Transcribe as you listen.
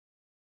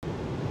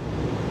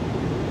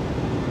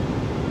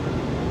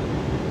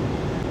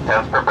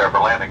Test, prepare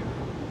for landing.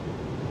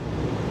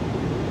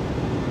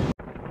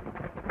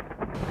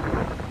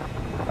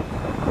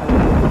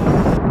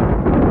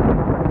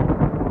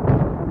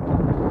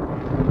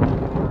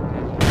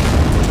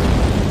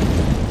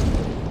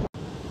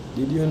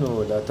 Did you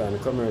know that a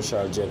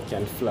commercial jet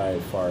can fly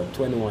for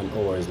 21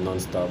 hours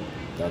non-stop?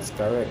 That's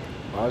correct.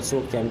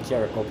 Also can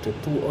carry up to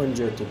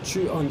 200 to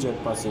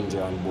 300 passengers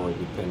on board,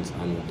 depends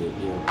on the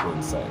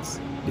airplane size.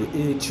 The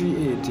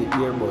A380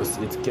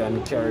 Airbus, it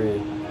can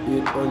carry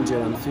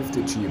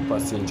 853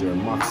 passengers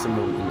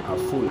maximum in a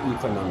full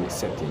economic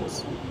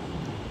settings.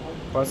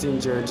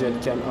 Passenger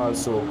jet can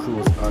also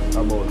cruise at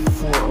about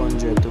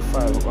 400 to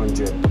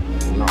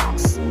 500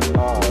 knots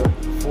or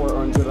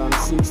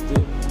 460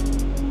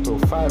 to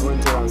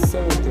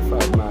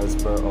 575 miles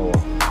per hour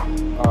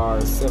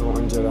or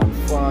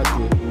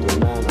 740 to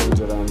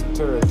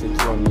 930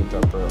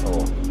 km per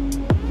hour.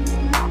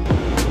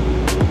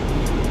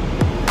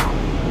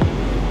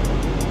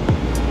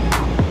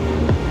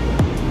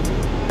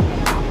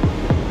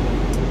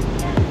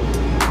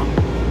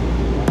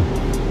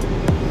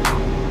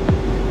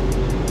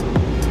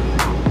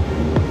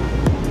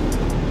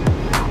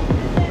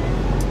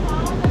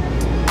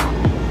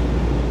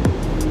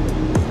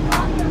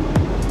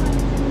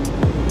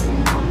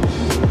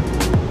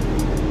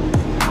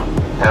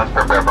 Test,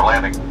 prepare for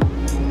landing.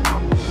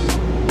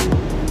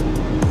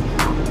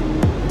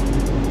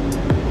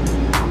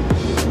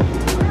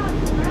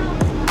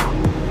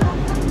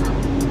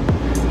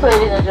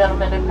 Ladies and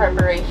gentlemen, in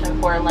preparation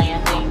for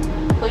landing,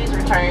 please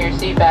return your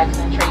seat backs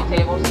and tray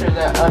tables to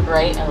the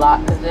upright and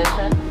locked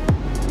position.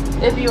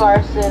 If you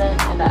are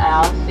sitting in the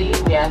aisle seat,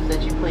 we ask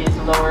that you please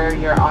lower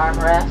your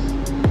armrest.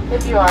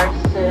 If you are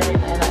sitting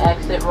in the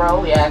exit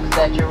row, we ask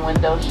that your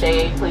window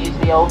shade please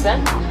be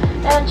open,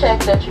 and check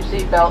that your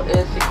seat belt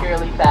is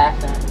securely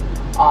fastened.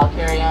 All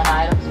carry-on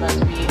items must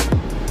be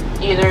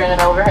either in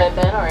an overhead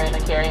bin or in a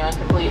carry-on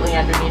completely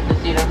underneath the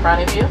seat in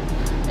front of you,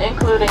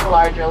 including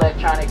larger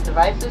electronic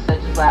devices such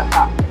as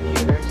laptop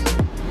computers.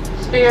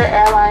 Spirit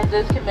Airlines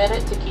is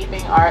committed to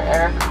keeping our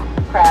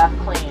aircraft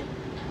clean.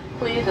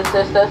 Please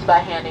assist us by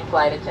handing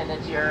flight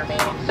attendants your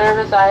remaining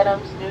service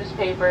items,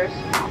 newspapers,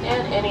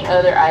 and any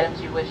other items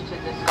you wish to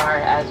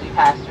discard as we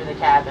pass through the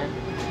cabin.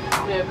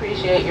 We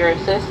appreciate your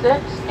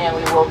assistance, and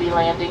we will be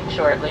landing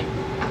shortly.